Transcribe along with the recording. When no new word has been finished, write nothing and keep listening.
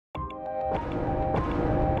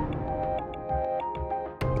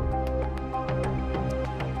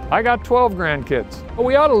I got 12 grandkids.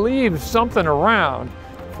 We ought to leave something around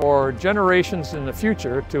for generations in the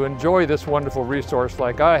future to enjoy this wonderful resource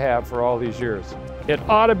like I have for all these years. It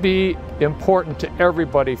ought to be important to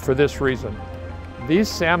everybody for this reason. These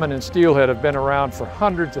salmon and steelhead have been around for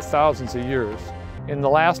hundreds of thousands of years. In the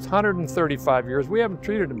last 135 years, we haven't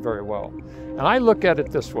treated them very well. And I look at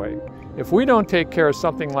it this way. If we don't take care of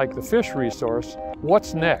something like the fish resource,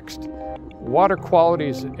 what's next? Water quality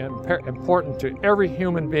is important to every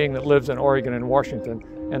human being that lives in Oregon and Washington,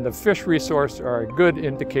 and the fish resource are a good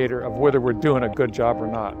indicator of whether we're doing a good job or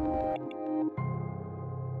not.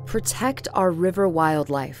 Protect our river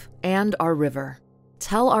wildlife and our river.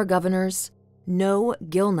 Tell our governors, no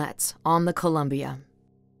gill nets on the Columbia.